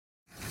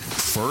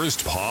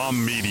First Paw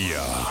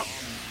Media.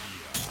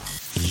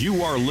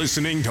 You are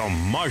listening to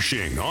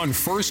Mushing on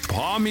First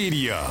Paw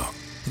Media.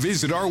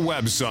 Visit our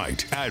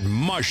website at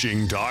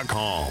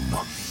mushing.com.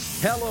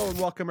 Hello and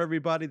welcome,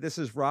 everybody. This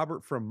is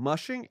Robert from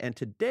Mushing, and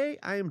today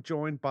I am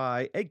joined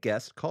by a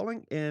guest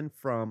calling in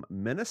from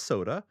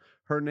Minnesota.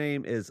 Her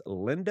name is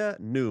Linda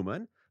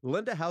Newman.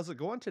 Linda, how's it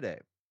going today?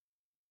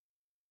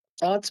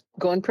 Oh, it's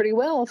going pretty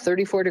well.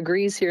 34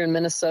 degrees here in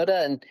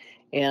Minnesota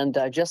and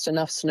just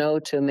enough snow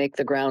to make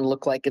the ground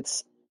look like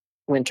it's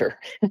winter.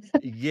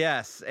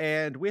 Yes,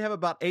 and we have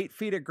about 8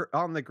 feet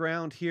on the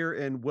ground here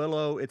in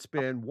Willow. It's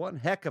been one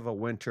heck of a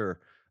winter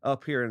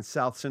up here in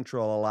South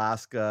Central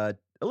Alaska.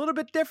 A little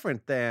bit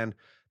different than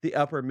the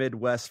upper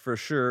Midwest for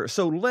sure.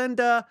 So,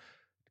 Linda,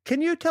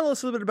 can you tell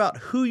us a little bit about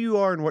who you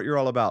are and what you're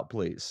all about,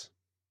 please?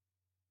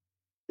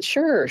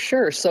 Sure.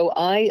 So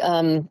I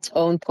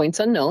own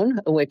Points Unknown,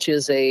 which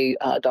is a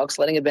dog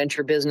sledding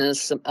adventure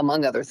business,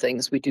 among other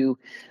things. We do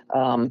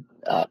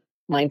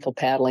mindful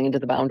paddling into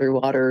the boundary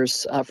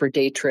waters for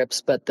day trips,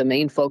 but the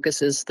main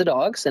focus is the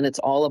dogs, and it's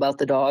all about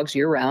the dogs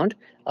year round.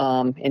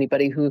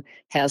 Anybody who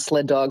has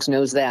sled dogs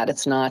knows that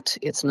it's not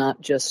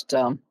just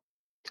a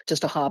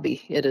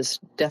hobby. It is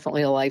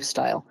definitely a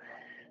lifestyle.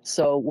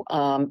 So,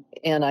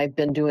 and I've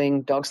been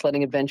doing dog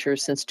sledding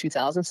adventures since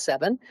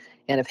 2007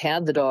 and have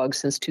had the dogs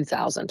since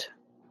 2000.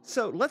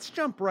 So let's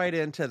jump right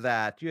into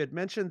that. You had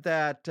mentioned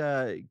that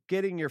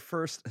getting your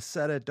first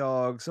set of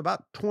dogs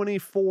about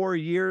 24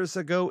 years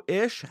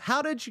ago-ish.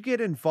 How did you get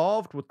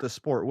involved with the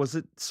sport? Was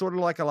it sort of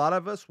like a lot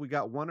of us? We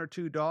got one or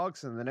two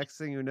dogs, and the next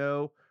thing you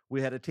know,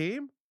 we had a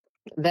team?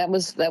 That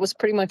was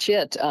pretty much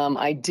it.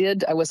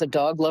 I was a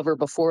dog lover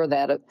before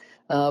that,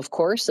 of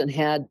course, and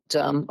had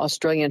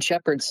Australian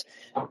Shepherds,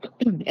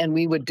 and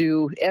we would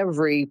do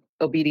every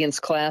obedience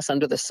class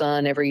under the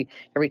sun, every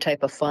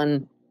type of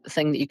fun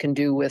thing that you can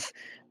do with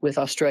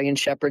Australian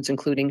Shepherds,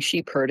 including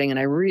sheep herding. And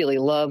I really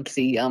loved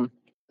the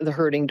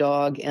herding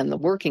dog and the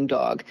working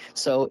dog.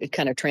 So it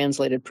kind of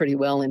translated pretty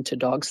well into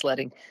dog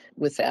sledding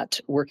with that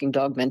working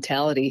dog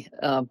mentality.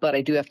 But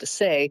I do have to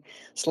say,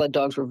 sled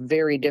dogs were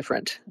very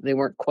different. They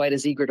weren't quite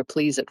as eager to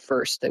please at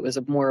first. It was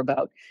more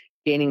about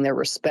gaining their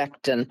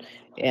respect and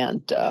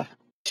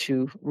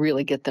to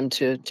really get them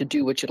to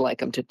do what you'd like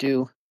them to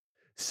do.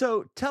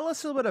 So tell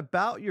us a little bit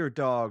about your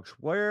dogs.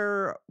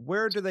 Where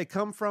do they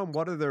come from?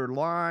 What are their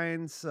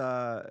lines?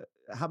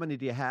 How many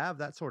do you have?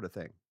 That sort of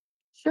thing.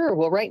 Sure.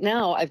 Well, right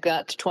now I've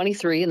got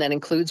 23, and that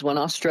includes one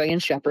Australian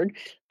Shepherd.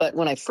 But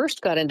when I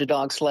first got into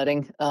dog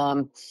sledding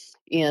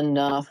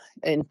in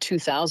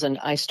 2000,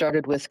 I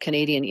started with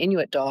Canadian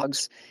Inuit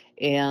dogs,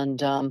 and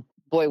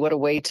boy, what a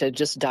way to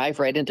just dive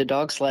right into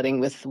dog sledding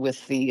with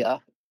the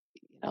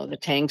the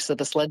tanks of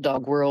the sled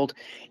dog world.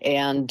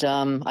 And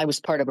I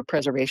was part of a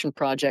preservation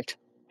project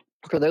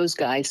for those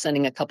guys,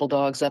 sending a couple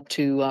dogs up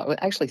to,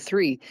 actually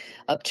three,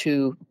 up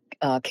to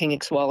King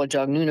Ixwala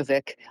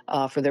Nunavik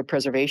for their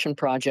preservation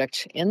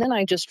project. And then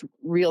I just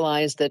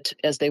realized that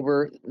as they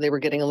were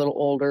getting a little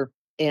older,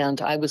 and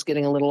I was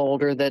getting a little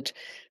older, that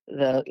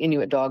the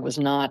Inuit dog was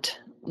not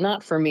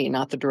for me,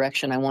 not the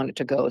direction I wanted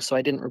to go. So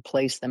I didn't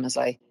replace them as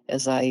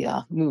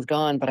I moved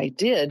on. But I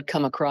did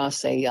come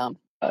across a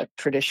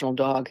traditional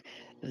dog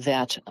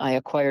that I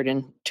acquired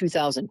in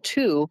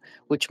 2002,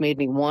 which made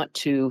me want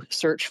to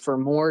search for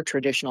more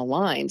traditional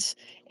lines.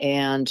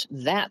 And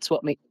that's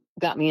what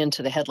got me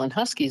into the Headland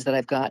Huskies that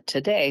I've got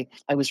today.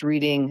 I was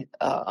reading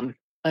an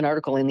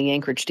article in the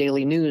Anchorage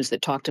Daily News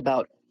that talked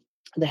about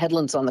the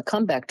Headlands on the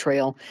comeback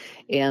trail,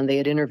 and they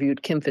had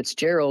interviewed Kim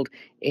Fitzgerald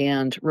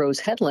and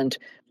Rose Headland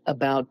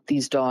about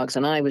these dogs.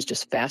 And I was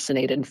just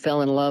fascinated and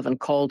fell in love and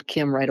called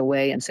Kim right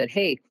away and said,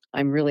 "Hey,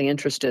 I'm really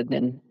interested."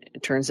 And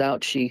it turns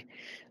out she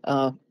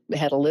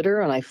had a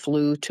litter, and I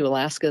flew to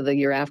Alaska the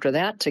year after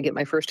that to get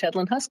my first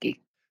Headland Husky.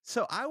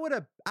 So I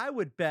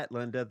would bet,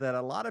 Linda, that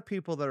a lot of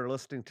people that are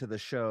listening to the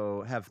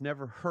show have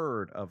never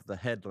heard of the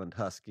Headland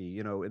Husky.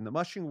 You know, in the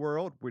mushing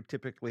world, we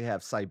typically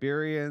have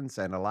Siberians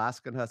and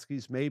Alaskan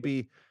Huskies,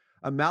 maybe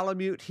a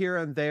Malamute here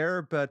and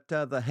there, but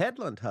the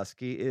Headland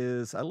Husky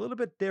is a little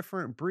bit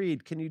different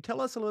breed. Can you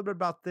tell us a little bit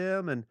about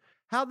them and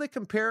how they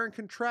compare and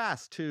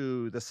contrast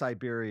to the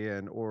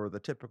Siberian or the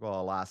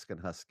typical Alaskan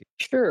Husky?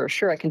 Sure.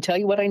 I can tell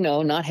you what I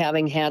know, not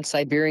having had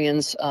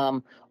Siberians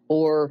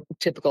or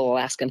typical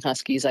Alaskan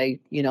Huskies. I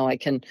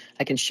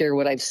can share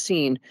what I've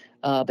seen,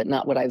 but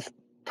not what I've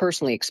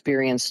personally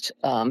experienced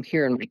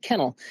here in my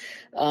kennel.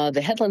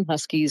 The Headland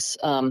Huskies,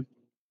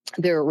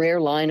 they're a rare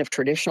line of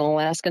traditional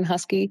Alaskan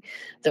Husky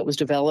that was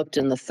developed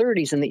in the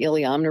 30s in the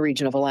Iliamna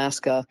region of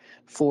Alaska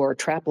for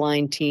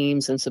trapline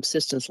teams and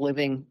subsistence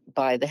living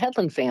by the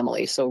Headland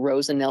family. So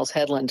Rose and Nels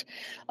Headland.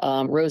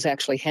 Rose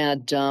actually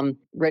had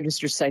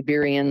registered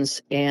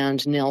Siberians,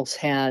 and Nels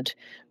had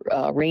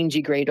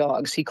rangy gray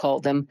dogs, he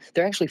called them.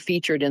 They're actually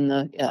featured in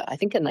I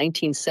think a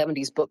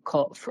 1970s book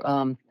called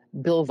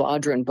Bill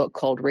Vaudrin book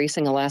called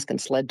Racing Alaskan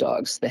Sled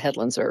Dogs. The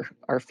Headlands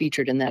are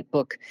featured in that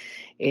book.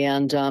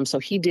 And so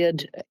he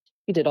did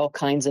all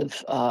kinds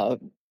of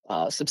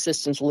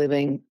subsistence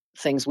living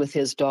things with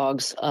his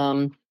dogs.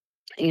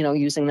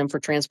 using them for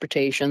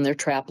transportation, their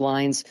trap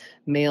lines,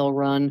 mail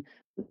run,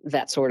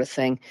 that sort of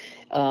thing.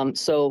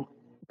 So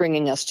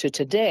bringing us to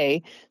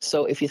today.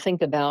 So if you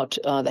think about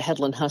the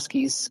Headland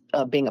Huskies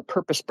being a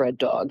purpose-bred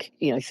dog,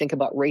 you think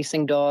about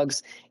racing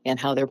dogs and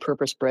how they're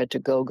purpose-bred to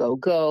go, go,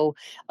 go.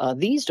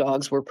 These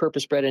dogs were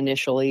purpose-bred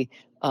initially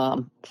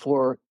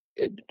for,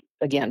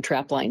 again,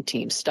 trapline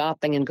teams,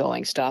 stopping and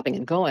going, stopping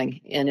and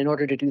going. And in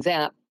order to do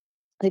that,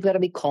 they've got to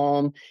be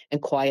calm and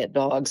quiet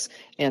dogs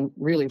and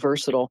really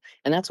versatile.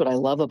 And that's what I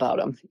love about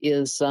them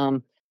is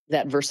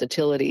that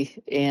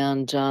versatility.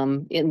 And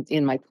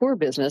in my tour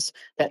business,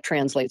 that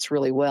translates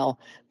really well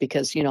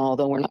because,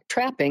 although we're not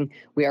trapping,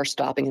 we are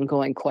stopping and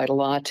going quite a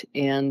lot.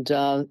 And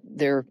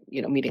they're,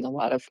 meeting a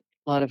lot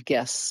of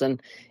guests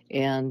and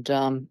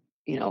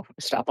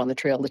stop on the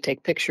trail to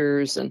take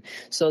pictures. And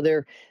so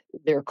their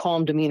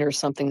calm demeanor is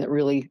something that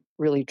really,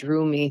 really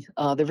drew me.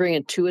 They're very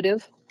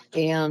intuitive.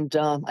 And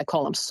I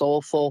call them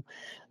soulful.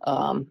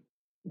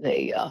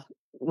 They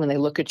when they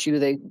look at you,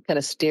 they kind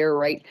of stare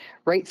right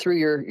through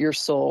your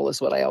soul, is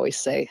what I always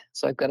say.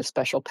 So I've got a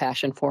special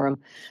passion for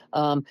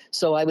them.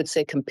 So I would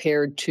say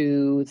compared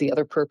to the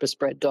other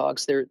purpose-bred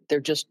dogs, they're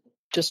just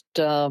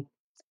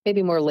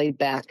maybe more laid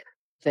back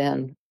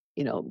than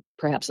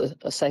perhaps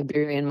a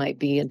Siberian might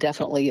be, and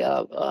definitely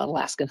a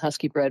Alaskan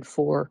Husky bred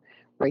for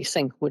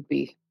racing would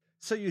be.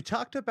 So you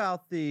talked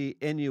about the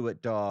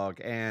Inuit dog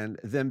and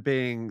them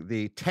being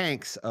the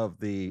tanks of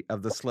the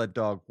sled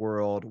dog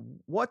world.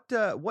 What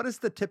is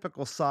the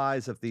typical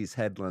size of these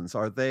headlands?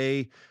 Are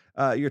they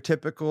your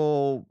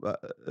typical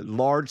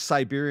large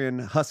Siberian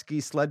Husky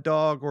sled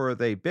dog, or are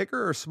they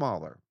bigger or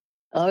smaller?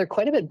 They're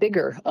quite a bit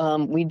bigger.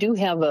 We do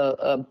have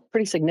a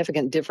pretty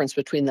significant difference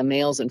between the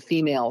males and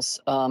females.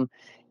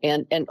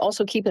 And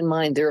also keep in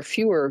mind there are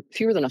fewer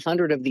than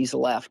 100 of these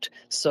left.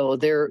 So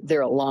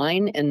they're a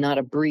line and not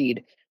a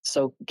breed.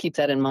 So keep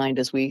that in mind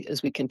as we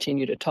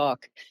continue to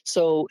talk.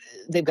 So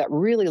they've got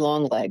really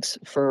long legs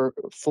for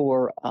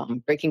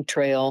breaking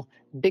trail,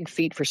 big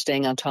feet for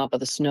staying on top of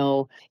the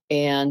snow.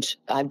 And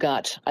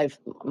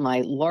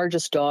my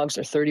largest dogs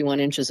are 31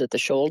 inches at the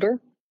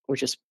shoulder,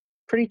 which is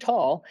pretty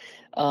tall,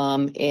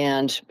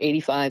 and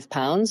 85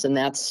 pounds, and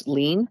that's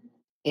lean.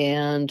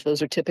 And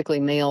those are typically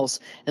males.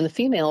 And the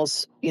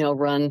females,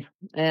 run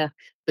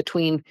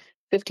between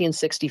 50 and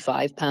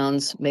 65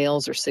 pounds.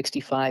 Males are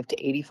 65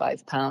 to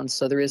 85 pounds.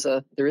 So there is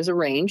a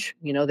range.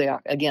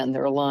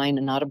 They're a line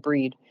and not a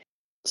breed.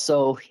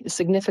 So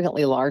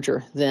significantly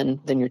larger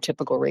than your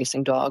typical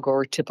racing dog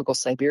or typical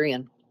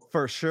Siberian.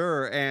 For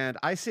sure. And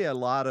I see a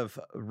lot of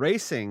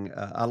racing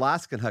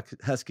Alaskan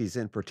Huskies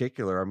in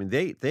particular. I mean,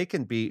 they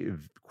can be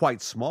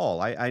quite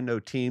small. I know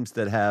teams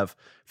that have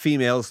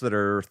females that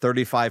are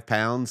 35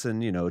 pounds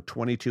and,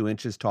 22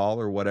 inches tall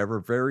or whatever,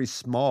 very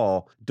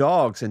small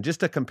dogs. And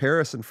just a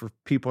comparison for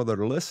people that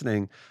are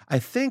listening, I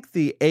think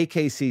the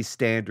AKC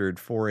standard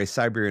for a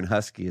Siberian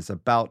Husky is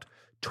about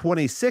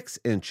 26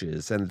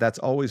 inches, and that's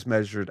always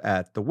measured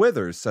at the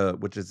withers,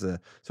 which is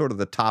sort of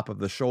the top of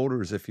the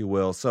shoulders, if you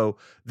will. So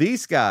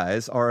these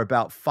guys are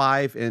about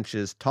 5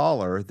 inches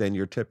taller than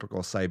your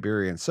typical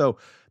Siberian. So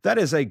that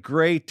is a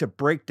great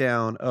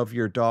breakdown of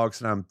your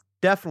dogs, and I'm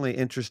definitely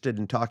interested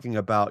in talking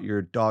about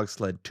your dog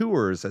sled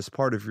tours as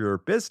part of your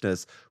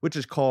business, which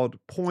is called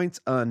Points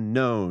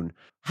Unknown.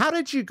 How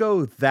did you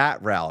go that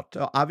route?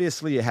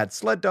 Obviously, you had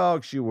sled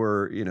dogs. You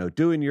were,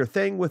 doing your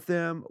thing with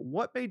them.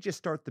 What made you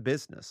start the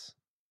business?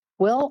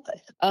 Well,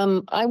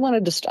 I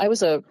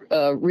was a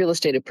real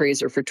estate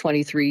appraiser for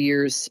 23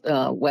 years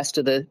west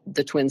of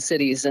the Twin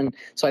Cities. And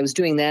so I was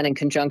doing that in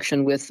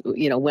conjunction with,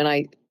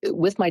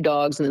 with my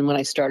dogs. And then when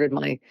I started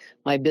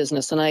my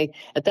business, and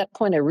at that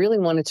point, I really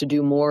wanted to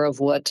do more of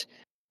what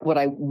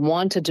I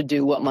wanted to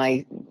do, what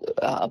my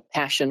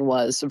passion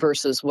was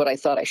versus what I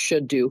thought I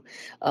should do.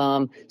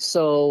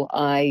 So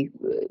I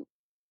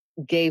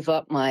gave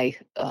up my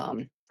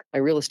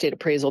real estate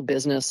appraisal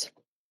business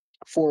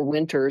for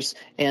winters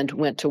and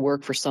went to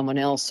work for someone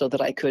else so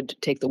that I could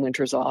take the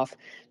winters off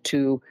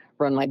to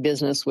run my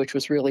business, which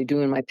was really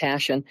doing my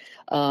passion.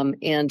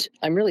 And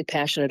I'm really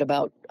passionate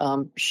about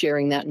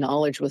sharing that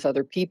knowledge with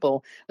other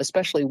people,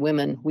 especially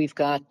women. We've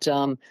got,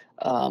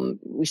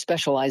 we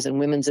specialize in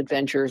women's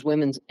adventures,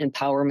 women's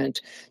empowerment.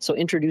 So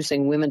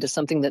introducing women to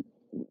something that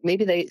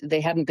maybe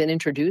they hadn't been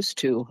introduced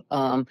to,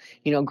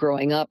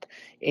 growing up.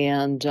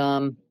 And,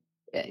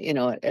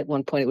 at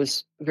one point it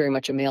was very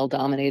much a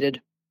male-dominated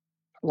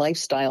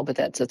lifestyle, but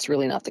that's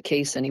really not the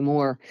case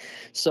anymore.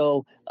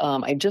 So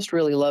I just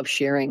really love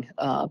sharing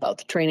about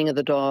the training of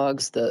the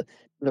dogs, the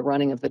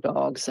running of the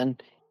dogs,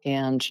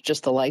 and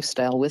just the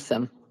lifestyle with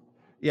them.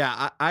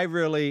 Yeah, I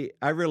really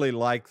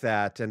like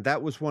that. And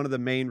that was one of the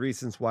main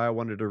reasons why I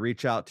wanted to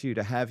reach out to you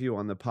to have you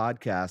on the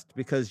podcast,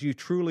 because you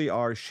truly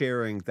are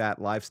sharing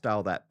that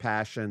lifestyle, that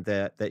passion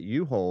that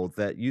you hold,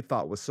 that you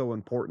thought was so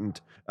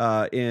important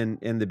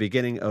in the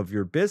beginning of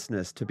your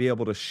business, to be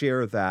able to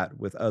share that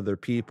with other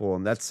people.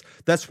 And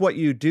that's what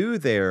you do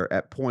there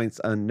at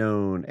Points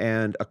Unknown.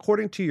 And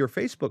according to your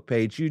Facebook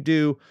page, you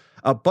do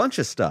a bunch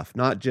of stuff,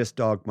 not just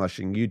dog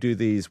mushing. You do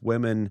these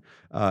women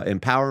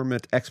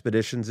empowerment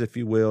expeditions, if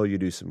you will. You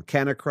do some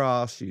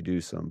canicross, you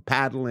do some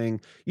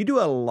paddling, you do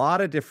a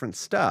lot of different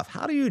stuff.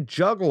 How do you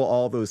juggle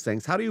all those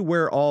things? How do you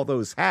wear all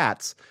those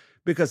hats?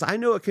 Because I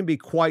know it can be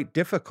quite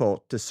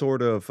difficult to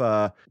sort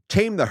of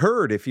tame the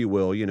herd, if you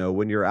will,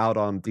 when you're out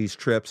on these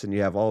trips and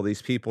you have all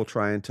these people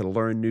trying to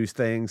learn new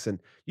things, and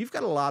you've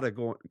got a lot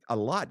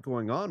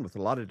going on with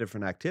a lot of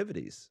different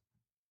activities.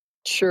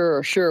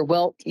 Sure, sure.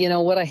 Well,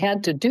 what I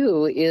had to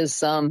do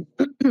is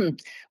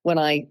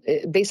when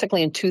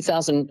basically in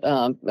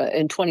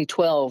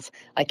 2012,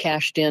 I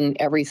cashed in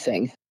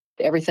everything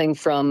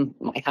from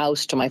my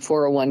house to my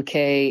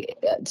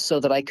 401k, so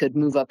that I could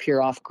move up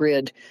here off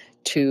grid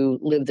to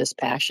live this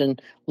passion,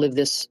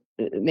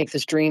 make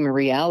this dream a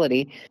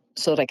reality,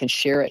 so that I can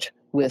share it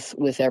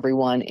with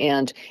everyone.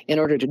 And in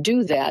order to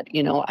do that,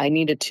 I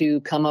needed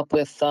to come up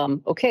with,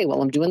 okay,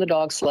 well, I'm doing the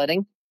dog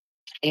sledding.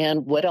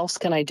 And what else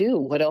can I do?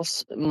 What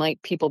else might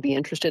people be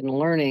interested in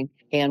learning?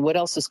 And what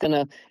else is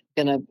gonna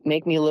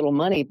make me a little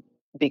money?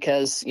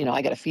 Because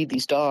I got to feed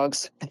these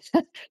dogs,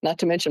 not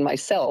to mention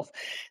myself.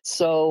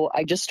 So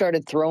I just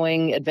started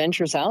throwing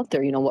adventures out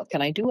there. What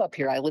can I do up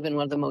here? I live in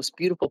one of the most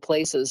beautiful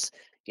places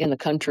in the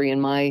country,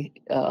 in my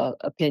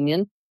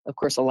opinion. Of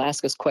course,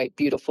 Alaska's quite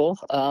beautiful,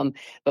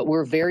 but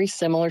we're very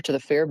similar to the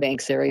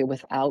Fairbanks area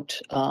without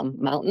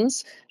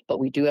mountains, but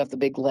we do have the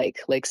big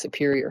Lake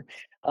Superior.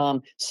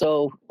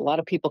 So a lot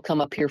of people come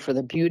up here for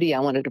the beauty. I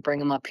wanted to bring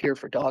them up here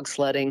for dog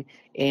sledding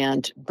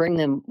and bring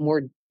them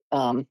more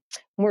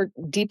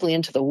deeply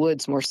into the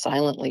woods, more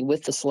silently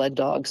with the sled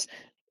dogs.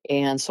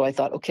 And so I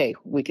thought, okay,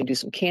 we can do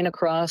some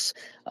canicross.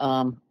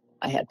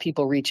 I had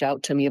people reach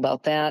out to me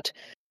about that.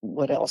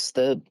 What else?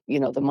 The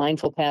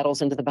mindful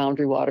paddles into the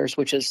Boundary Waters,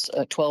 which is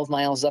 12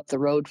 miles up the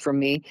road from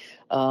me.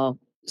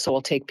 So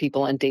I'll take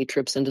people on day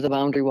trips into the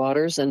Boundary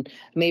Waters, and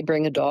may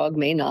bring a dog,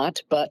 may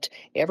not. But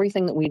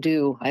everything that we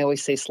do, I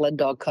always say sled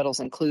dog cuddles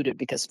included,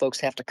 because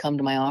folks have to come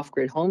to my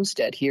off-grid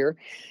homestead here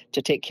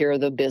to take care of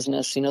the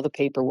business, the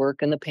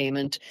paperwork and the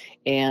payment.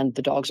 And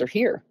the dogs are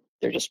here.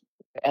 They're just,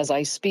 as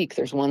I speak,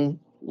 there's one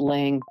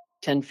laying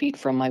 10 feet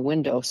from my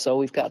window. So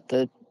we've got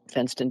the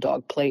fenced-in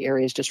dog play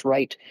areas just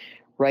right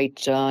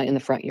in the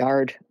front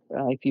yard,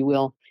 if you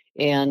will.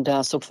 And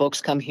so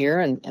folks come here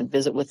and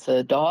visit with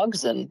the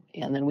dogs, and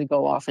then we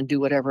go off and do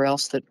whatever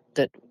else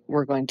that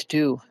we're going to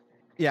do.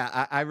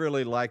 Yeah, I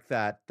really like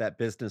that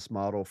business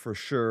model for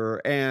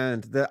sure.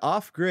 And the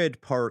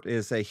off-grid part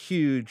is a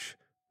huge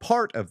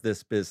part of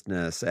this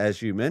business.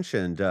 As you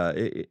mentioned,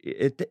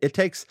 it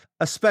takes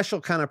a special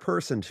kind of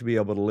person to be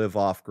able to live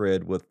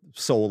off-grid with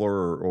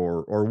solar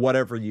or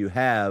whatever you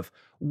have.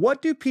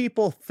 What do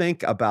people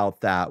think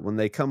about that when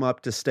they come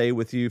up to stay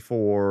with you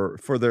for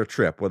their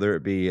trip, whether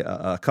it be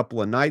a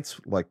couple of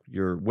nights, like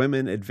your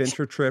women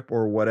adventure trip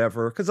or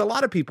whatever? Because a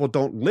lot of people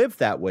don't live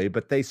that way,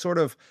 but they sort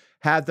of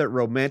have that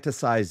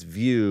romanticized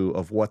view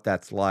of what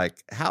that's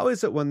like. How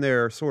is it when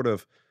they're sort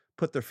of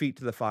put their feet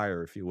to the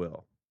fire, if you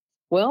will?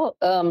 Well,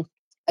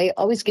 I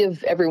always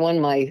give everyone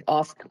my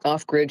off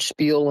grid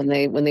spiel when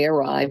they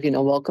arrive.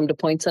 Welcome to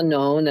Points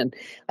Unknown, and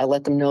I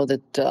let them know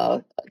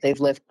that they've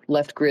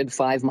left grid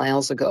 5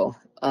 miles ago.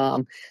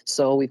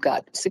 So we've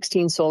got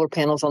 16 solar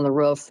panels on the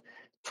roof,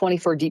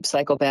 24 deep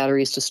cycle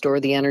batteries to store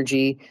the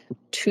energy,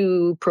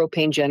 2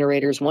 propane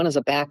generators. One is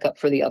a backup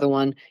for the other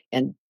one,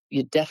 and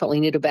you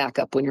definitely need a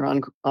backup when you're on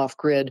off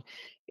grid.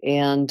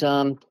 And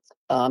then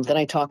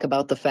I talk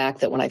about the fact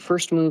that when I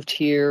first moved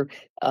here,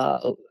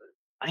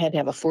 I had to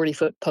have a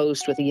 40-foot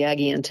post with a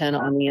Yagi antenna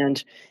on the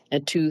end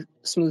and 2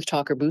 smooth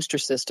talker booster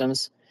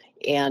systems.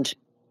 And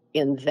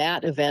in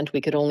that event,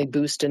 we could only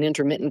boost an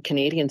intermittent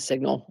Canadian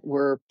signal.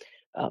 We're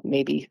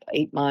maybe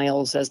 8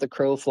 miles as the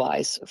crow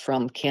flies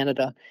from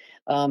Canada.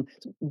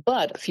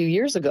 But a few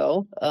years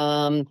ago,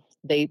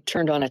 they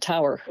turned on a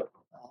tower,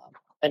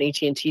 an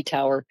AT&T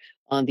tower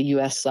on the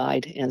U.S.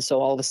 side, and so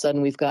all of a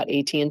sudden we've got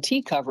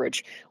AT&T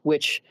coverage,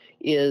 which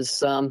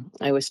is I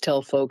always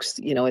tell folks,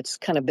 it's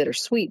kind of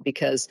bittersweet,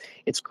 because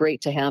it's great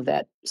to have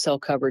that cell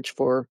coverage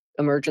for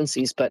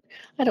emergencies, but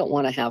I don't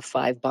want to have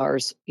 5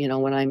 bars,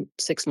 when I'm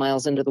 6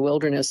 miles into the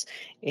wilderness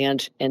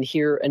and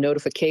hear a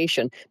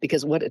notification,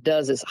 because what it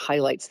does is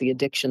highlights the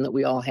addiction that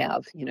we all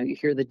have. You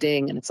hear the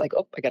ding and it's like,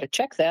 oh, I got to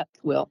check that.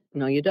 Well,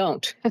 no, you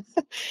don't.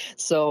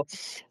 So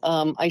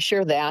I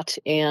share that,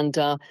 and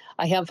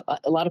I have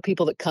a lot of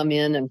people that come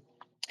in, and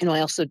I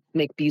also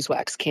make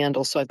beeswax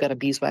candles. So I've got a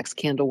beeswax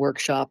candle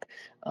workshop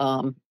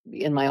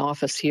in my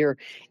office here,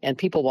 and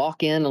people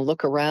walk in and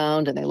look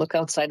around, and they look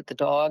outside at the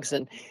dogs,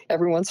 and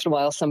every once in a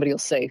while somebody will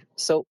say,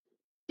 "So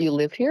you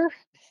live here?"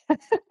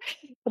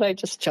 But I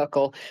just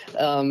chuckle.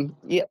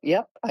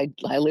 Yep,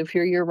 I live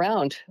here year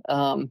round.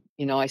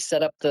 I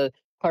set up the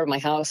part of my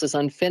house is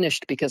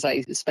unfinished because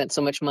I spent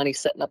so much money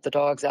setting up the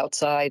dogs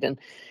outside, and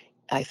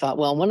I thought,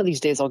 well, one of these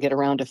days I'll get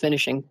around to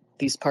finishing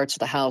these parts of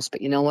the house.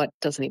 But you know what?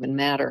 Doesn't even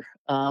matter,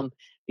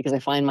 because I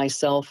find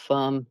myself,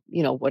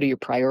 what are your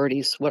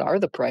priorities? What are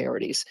the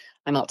priorities?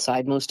 I'm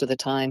outside most of the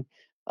time,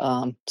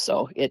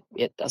 so it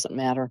doesn't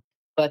matter.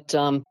 But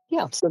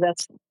yeah, so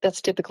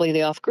that's typically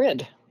the off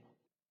grid.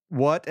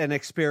 What an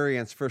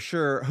experience for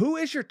sure. Who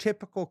is your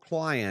typical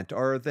client?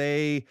 Are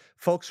they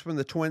folks from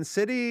the Twin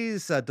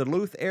Cities,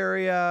 Duluth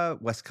area,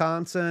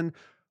 Wisconsin?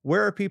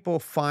 Where are people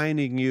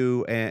finding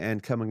you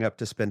and coming up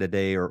to spend a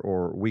day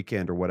or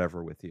weekend or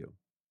whatever with you?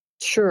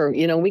 Sure.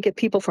 We get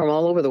people from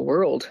all over the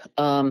world.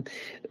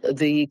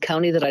 The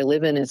county that I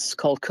live in is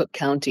called Cook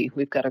County.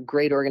 We've got a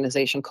great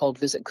organization called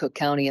Visit Cook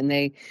County, and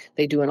they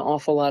do an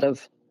awful lot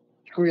of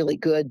really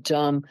good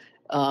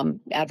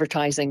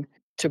advertising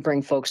to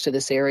bring folks to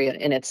this area.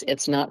 And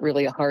it's not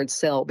really a hard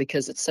sell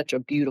because it's such a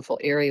beautiful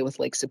area with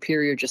Lake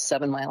Superior just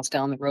 7 miles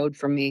down the road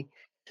from me.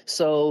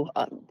 So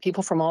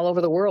people from all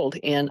over the world.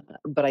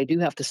 But I do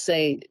have to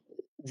say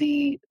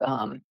the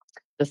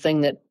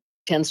thing that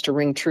tends to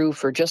ring true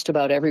for just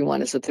about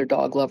everyone is that they're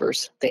dog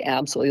lovers. They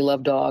absolutely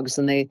love dogs,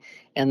 and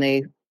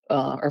they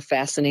are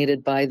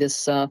fascinated by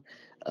this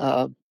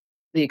the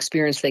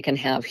experience they can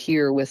have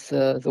here with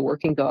the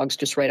working dogs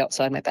just right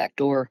outside my back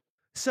door.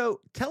 So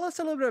tell us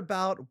a little bit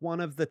about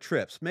one of the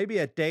trips, maybe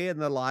a day in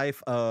the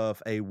life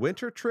of a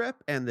winter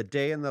trip and the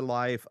day in the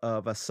life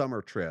of a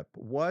summer trip.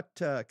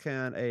 What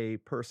can a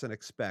person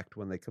expect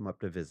when they come up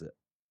to visit?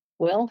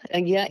 Well,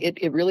 and yeah,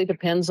 it really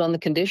depends on the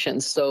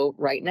conditions. So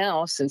right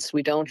now, since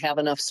we don't have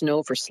enough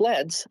snow for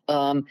sleds,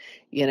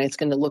 it's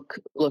going to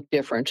look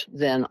different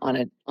than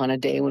on a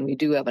day when we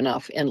do have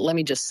enough. And let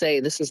me just say,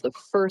 this is the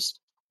first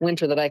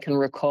winter that I can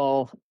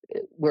recall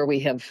where we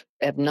have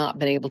not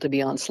been able to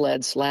be on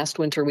sleds. Last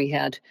winter we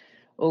had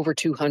over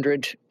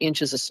 200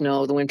 inches of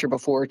snow. The winter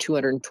before,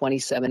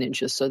 227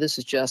 inches. So this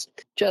is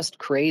just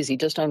crazy,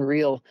 just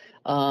unreal.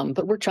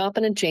 But we're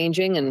chopping and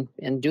changing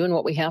and doing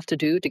what we have to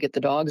do to get the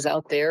dogs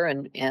out there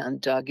and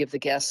give the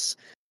guests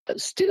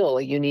still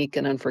a unique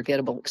and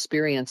unforgettable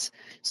experience.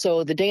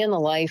 So the day in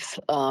the life,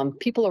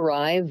 people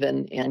arrive,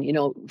 and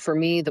for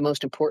me, the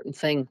most important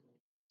thing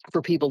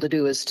for people to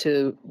do is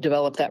to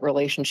develop that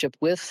relationship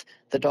with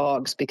the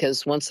dogs,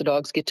 because once the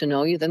dogs get to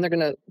know you, then they're going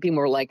to be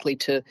more likely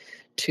to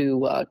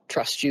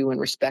trust you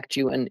and respect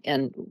you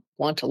and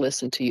want to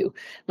listen to you.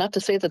 Not to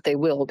say that they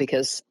will,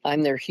 because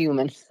I'm their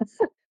human,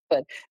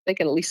 but they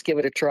can at least give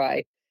it a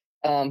try.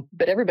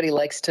 But everybody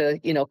likes to,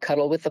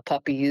 cuddle with the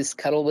puppies,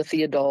 cuddle with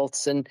the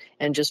adults, and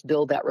just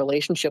build that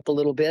relationship a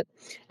little bit.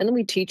 And then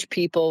we teach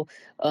people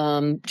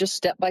just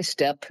step by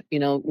step.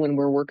 When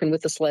we're working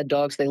with the sled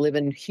dogs, they live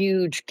in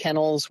huge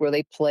kennels where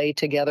they play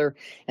together,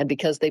 and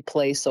because they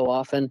play so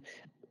often,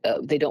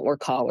 they don't wear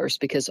collars,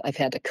 because I've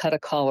had to cut a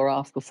collar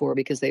off before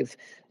because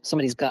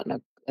somebody's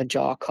gotten a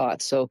jaw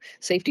caught. So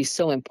safety is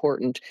so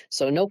important.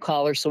 So no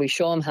collar. So we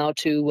show them how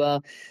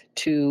to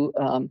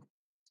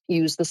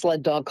use the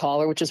sled dog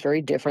collar, which is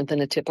very different than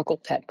a typical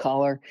pet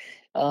collar.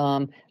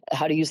 Um,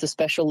 how to use the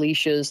special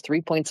leashes, 3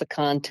 points of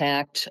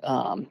contact.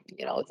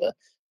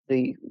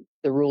 The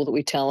the rule that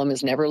we tell them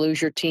is never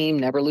lose your team,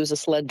 never lose a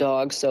sled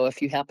dog. So if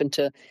they happen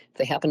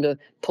to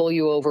pull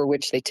you over,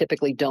 which they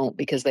typically don't,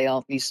 because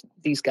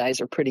these guys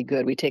are pretty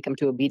good. We take them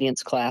to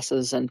obedience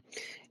classes and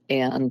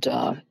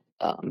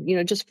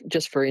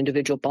just for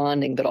individual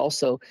bonding, but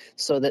also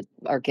so that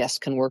our guests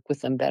can work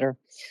with them better,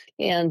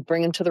 and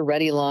bring them to the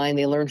ready line.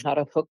 They learn how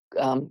to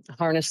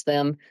harness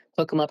them,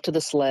 hook them up to the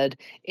sled,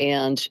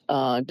 and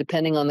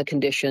depending on the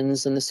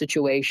conditions and the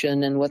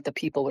situation and what the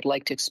people would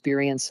like to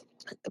experience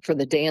for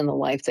the day in the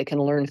life, they can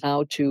learn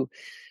how to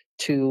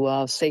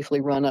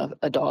safely run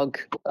a dog,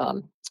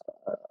 a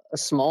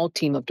small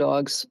team of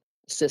dogs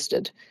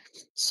assisted.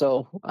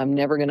 So I'm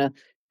never gonna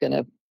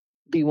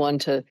be one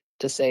to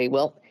say,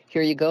 well,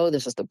 here you go,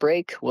 this is the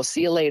break, we'll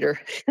see you later.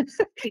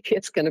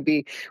 It's going to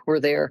be, we're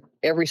there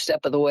every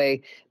step of the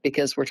way,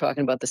 because we're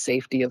talking about the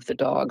safety of the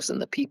dogs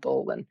and the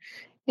people,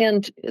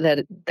 and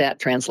that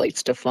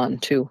translates to fun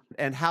too.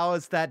 And how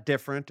is that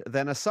different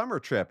than a summer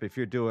trip if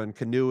you're doing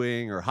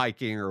canoeing or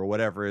hiking or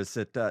whatever? Is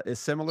it is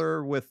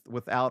similar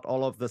without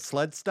all of the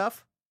sled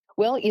stuff?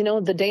 Well,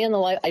 the day in the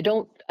life, I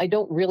don't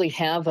really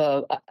have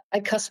I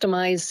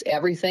customize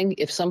everything.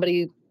 If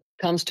somebody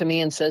comes to me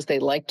and says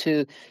they'd like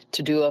to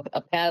do a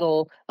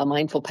paddle, a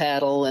mindful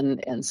paddle,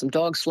 and some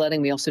dog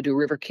sledding. We also do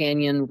river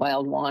canyon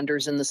wild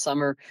wanders in the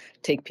summer,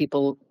 take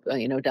people,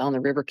 down the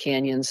river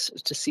canyons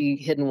to see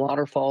hidden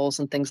waterfalls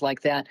and things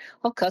like that.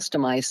 I'll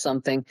customize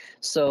something.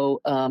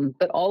 So,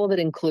 but all of it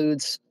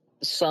includes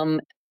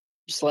some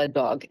sled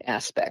dog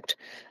aspect,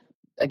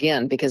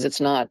 again, because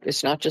it's not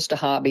just a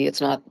hobby,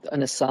 it's not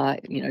an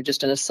aside,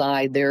 just an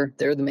aside. They're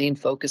the main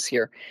focus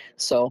here.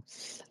 So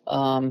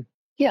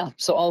yeah,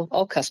 so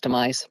I'll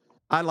customize.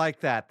 I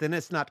like that. Then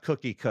it's not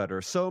cookie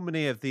cutter. So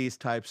many of these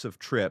types of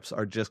trips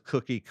are just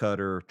cookie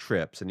cutter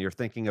trips. And you're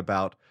thinking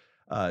about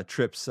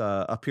trips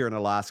up here in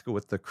Alaska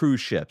with the cruise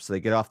ships. They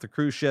get off the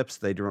cruise ships,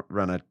 they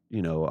run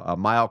a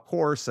mile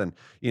course, and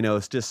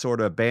it's just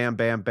sort of bam,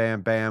 bam, bam,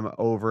 bam,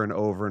 over and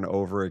over and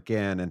over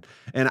again.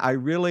 And I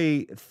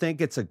really think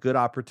it's a good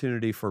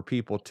opportunity for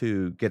people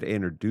to get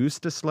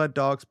introduced to sled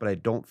dogs, but I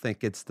don't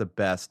think it's the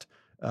best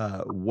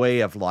way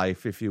of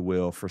life, if you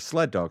will, for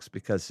sled dogs,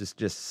 because it's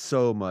just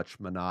so much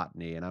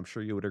monotony. And I'm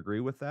sure you would agree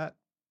with that.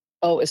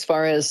 Oh, as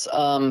far as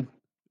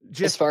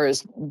as far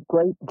as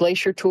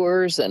glacier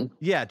tours and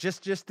yeah,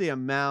 just the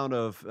amount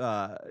of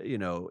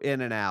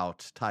in and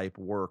out type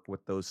work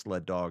with those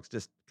sled dogs,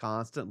 just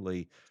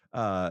constantly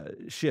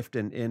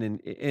shifting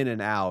in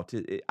and out.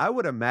 I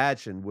would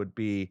imagine would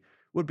be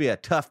a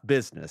tough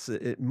business.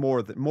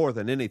 More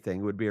than anything,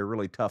 it would be a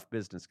really tough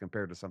business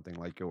compared to something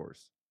like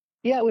yours.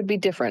 yeah, it would be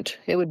different.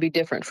 It would be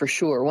different for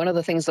sure. One of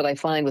the things that I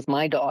find with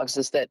my dogs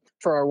is that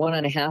for our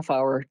 1.5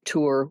 hour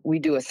tour, we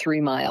do a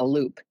 3 mile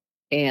loop.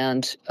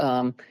 And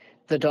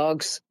the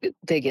dogs,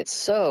 they get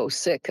so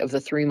sick of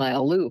the 3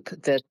 mile loop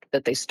that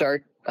they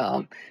start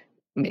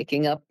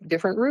making up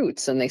different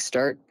routes, and they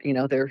start,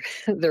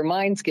 their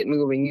minds get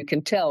moving. You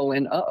can tell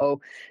when,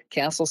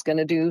 Castle's going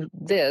to do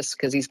this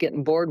because he's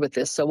getting bored with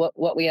this. So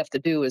what we have to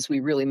do is we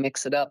really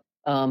mix it up.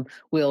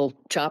 We'll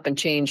chop and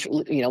change,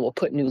 we'll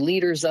put new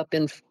leaders up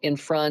in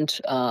front.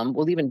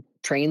 We'll even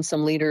train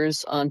some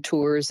leaders on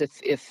tours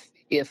if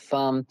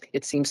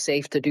it seems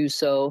safe to do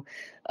so.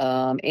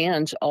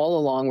 And all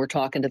along, we're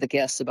talking to the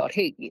guests about,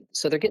 hey,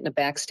 so they're getting a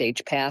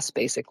backstage pass,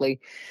 basically.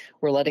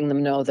 We're letting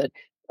them know that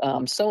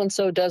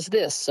so-and-so does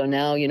this. So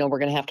now, we're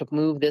going to have to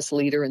move this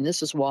leader, and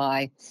this is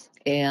why.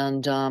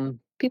 And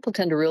people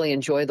tend to really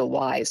enjoy the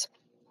whys.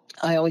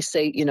 I always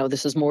say,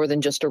 this is more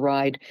than just a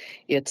ride.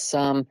 It's,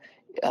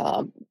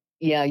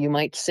 yeah, you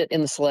might sit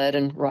in the sled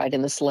and ride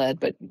in the sled,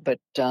 but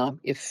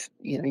if,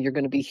 you're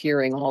going to be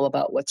hearing all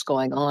about what's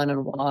going on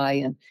and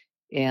why,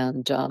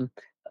 and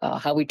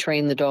how we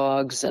train the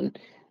dogs. And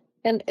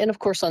of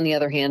course, on the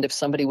other hand, if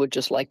somebody would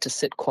just like to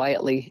sit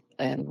quietly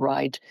and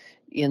ride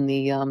in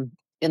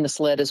the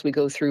sled as we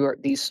go through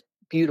these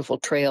beautiful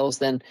trails,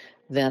 then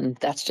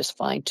that's just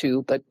fine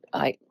too. But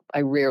I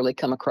rarely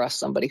come across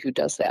somebody who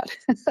does that.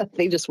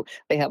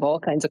 They have all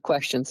kinds of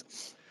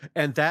questions.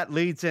 And that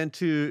leads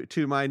into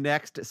my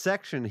next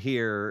section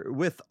here.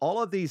 With all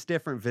of these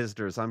different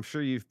visitors, I'm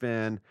sure you've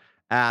been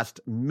asked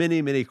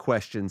many, many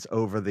questions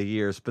over the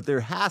years, but there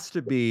has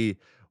to be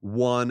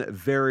one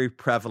very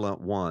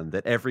prevalent one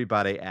that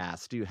everybody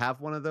asks. Do you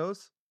have one of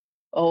those?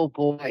 Oh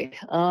boy.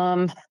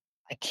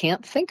 I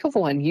can't think of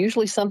one.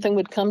 Usually something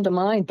would come to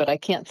mind, but I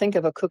can't think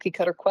of a cookie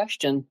cutter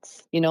question.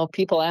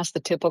 People ask the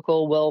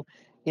typical, well,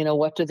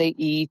 what do they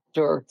eat?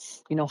 Or,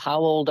 how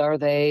old are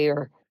they?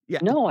 Or Yeah.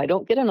 no, I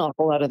don't get an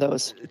awful lot of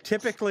those.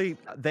 Typically,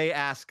 they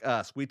ask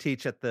us. We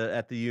teach at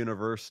the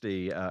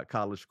university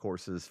college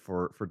courses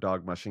for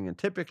dog mushing, and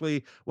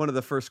typically one of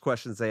the first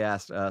questions they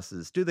ask us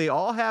is, "Do they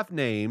all have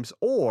names,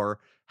 or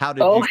how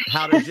did Oh,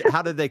 how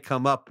did they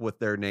come up with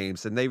their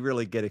names?" And they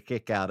really get a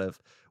kick out of.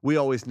 We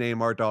always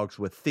name our dogs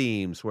with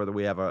themes, whether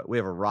we have a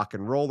rock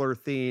and roller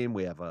theme,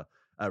 we have a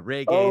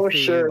reggae oh,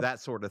 theme, sure. that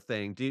sort of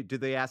thing. Do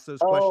they ask those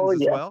Oh,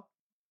 questions as yeah. well?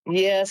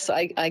 Yes,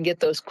 I get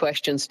those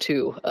questions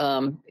too.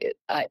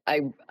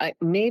 I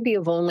maybe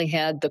have only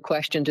had the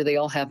question, do they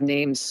all have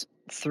names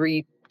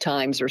 3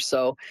 times or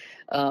so?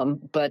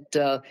 But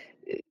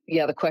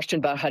yeah, the question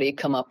about how do you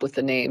come up with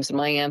the names?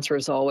 My answer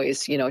is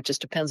always, it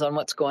just depends on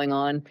what's going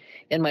on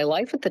in my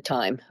life at the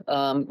time.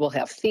 We'll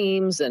have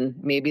themes, and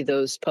maybe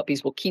those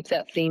puppies will keep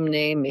that theme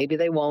name. Maybe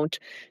they won't.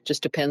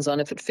 Just depends on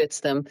if it fits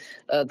them.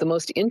 The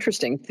most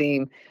interesting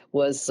theme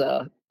was,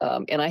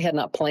 and I had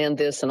not planned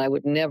this, and I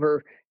would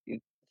never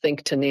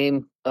think to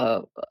name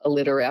a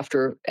litter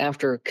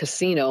after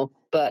Casino,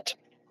 but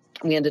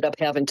we ended up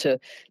having to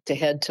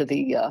head to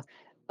the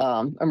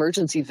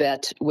emergency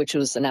vet, which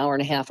was an hour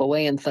and a half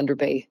away in Thunder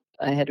Bay.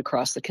 I had to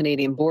cross the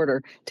Canadian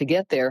border to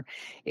get there,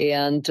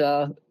 and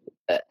I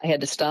had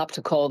to stop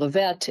to call the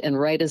vet, and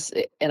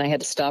I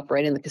had to stop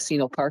right in the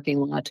casino parking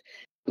lot.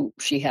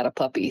 She had a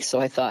puppy, so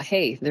I thought,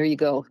 hey, there you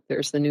go.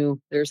 There's a new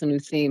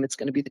theme. It's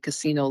going to be the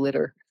casino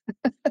litter.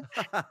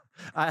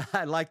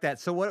 I like that.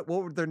 So what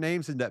would their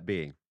names end up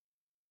being?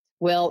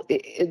 Well,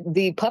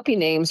 the puppy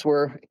names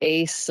were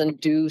Ace and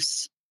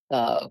Deuce,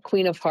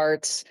 Queen of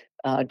Hearts,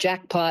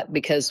 Jackpot,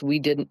 because we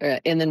didn't,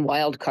 and then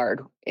Wild Card.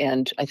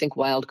 And I think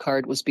Wild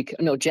Card was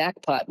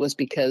Jackpot was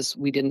because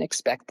we didn't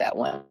expect that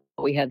one.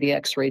 We had the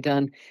X-ray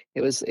done.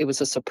 It was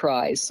a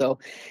surprise. So,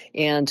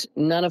 and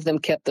none of them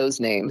kept those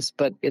names,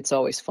 but it's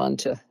always fun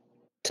to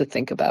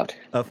think about.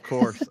 Of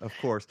course, of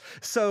course.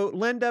 So,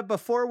 Linda,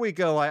 before we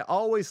go, I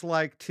always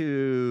like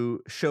to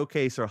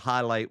showcase or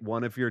highlight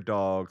one of your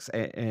dogs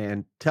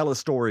and tell a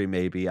story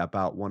maybe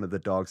about one of the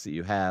dogs that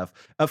you have.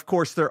 Of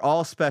course, they're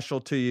all special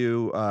to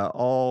you.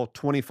 All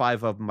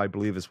 25 of them, I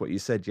believe, is what you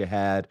said you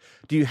had.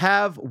 Do you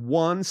have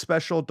one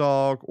special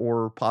dog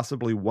or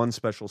possibly one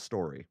special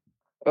story?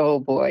 Oh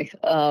boy,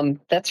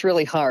 that's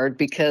really hard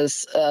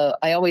because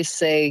I always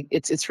say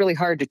it's really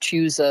hard to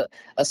choose a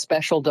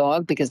special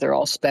dog because they're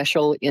all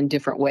special in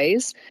different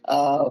ways.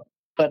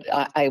 But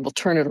I will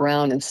turn it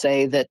around and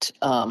say that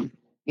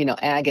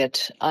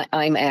Agate,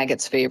 I'm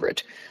Agate's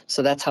favorite,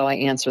 so that's how I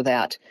answer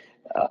that.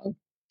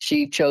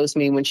 She chose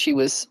me when she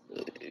was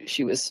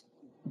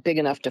big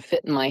enough to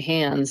fit in my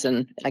hands,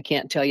 and I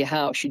can't tell you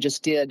how. She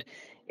just did,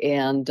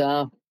 and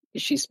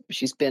she's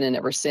been in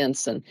ever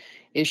since. And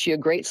is she a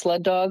great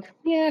sled dog?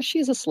 Yeah,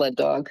 she's a sled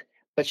dog,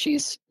 but she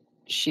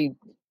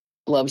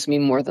loves me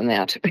more than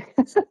that.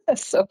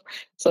 so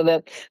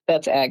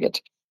that's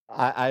Agate.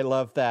 I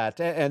love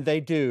that. And they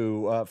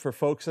do. For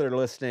folks that are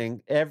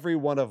listening, every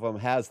one of them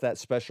has that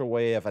special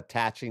way of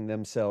attaching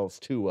themselves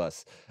to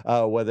us,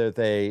 whether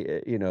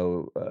they,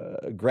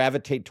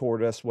 gravitate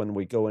toward us when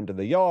we go into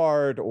the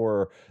yard,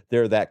 or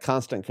they're that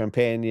constant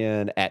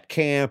companion at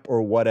camp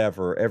or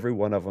whatever. Every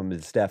one of them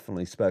is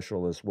definitely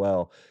special as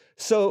well.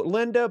 So,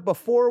 Linda,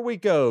 before we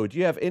go, do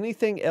you have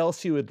anything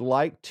else you would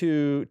like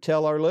to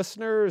tell our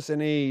listeners?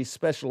 Any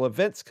special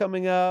events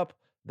coming up,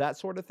 that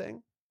sort of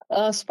thing?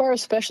 As far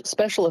as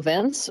special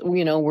events,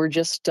 we're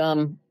just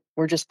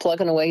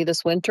plugging away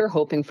this winter,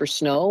 hoping for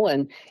snow.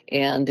 And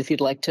if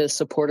you'd like to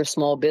support a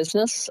small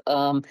business,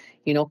 come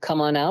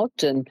on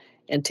out and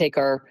take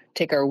our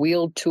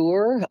wheeled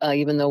tour.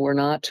 Even though we're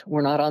not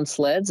on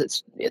sleds,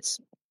 it's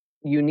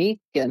unique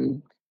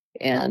and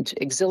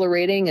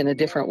exhilarating in a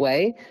different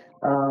way.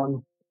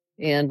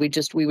 And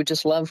we would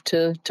just love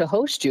to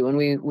host you, and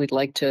we'd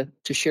like to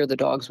share the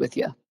dogs with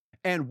you.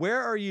 And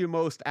where are you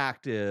most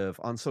active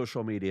on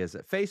social media? Is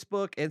it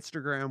Facebook,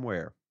 Instagram,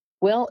 where?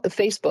 Well,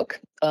 Facebook.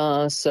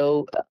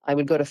 So I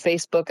would go to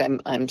Facebook.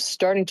 I'm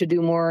starting to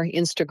do more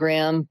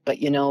Instagram, but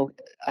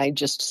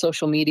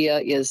social media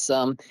is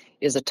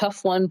a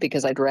tough one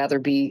because I'd rather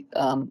be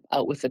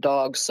out with the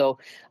dogs. So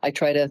I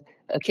try to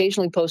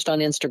occasionally post on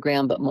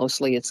Instagram, but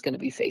mostly it's going to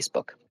be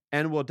Facebook.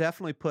 And we'll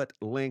definitely put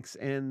links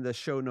in the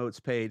show notes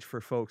page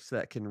for folks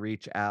that can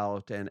reach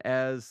out. And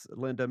as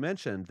Linda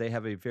mentioned, they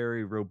have a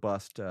very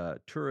robust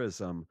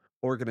tourism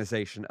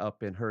organization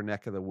up in her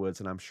neck of the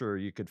woods, and I'm sure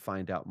you could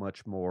find out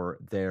much more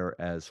there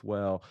as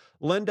well.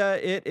 Linda,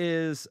 it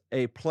is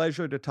a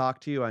pleasure to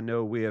talk to you. I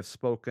know we have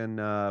spoken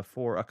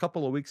for a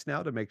couple of weeks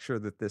now to make sure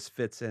that this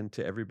fits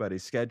into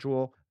everybody's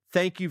schedule.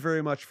 Thank you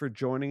very much for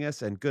joining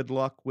us, and good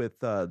luck with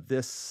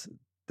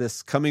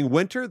this coming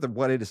winter,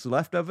 what it is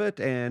left of it,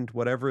 and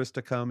whatever is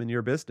to come in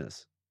your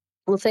business.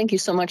 Well, thank you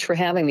so much for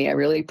having me. I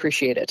really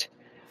appreciate it.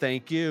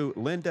 Thank you.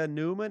 Linda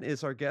Newman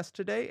is our guest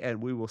today, and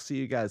we will see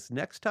you guys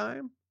next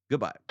time.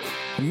 Goodbye.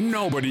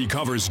 Nobody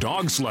covers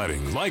dog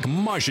sledding like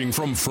Mushing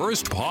from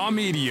First Paw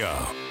Media.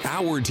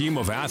 Our team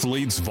of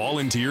athletes,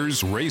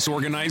 volunteers, race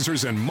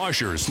organizers, and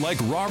mushers like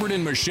Robert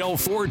and Michelle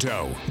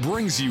Forto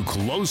brings you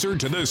closer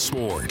to the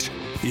sport.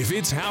 If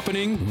it's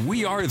happening,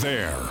 we are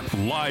there.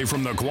 Live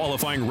from the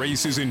qualifying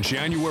races in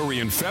January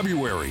and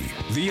February,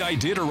 the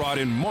Iditarod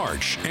in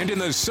March, and in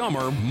the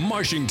summer,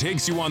 Mushing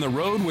takes you on the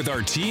road with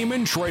our team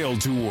and trail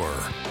tour.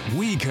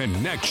 We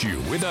connect you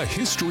with a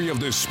history of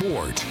the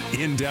sport,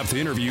 in-depth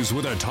interviews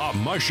with the top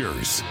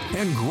mushers,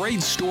 and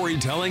great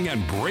storytelling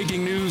and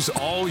breaking news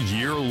all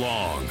year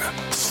long.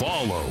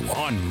 Follow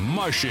on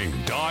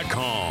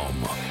mushing.com.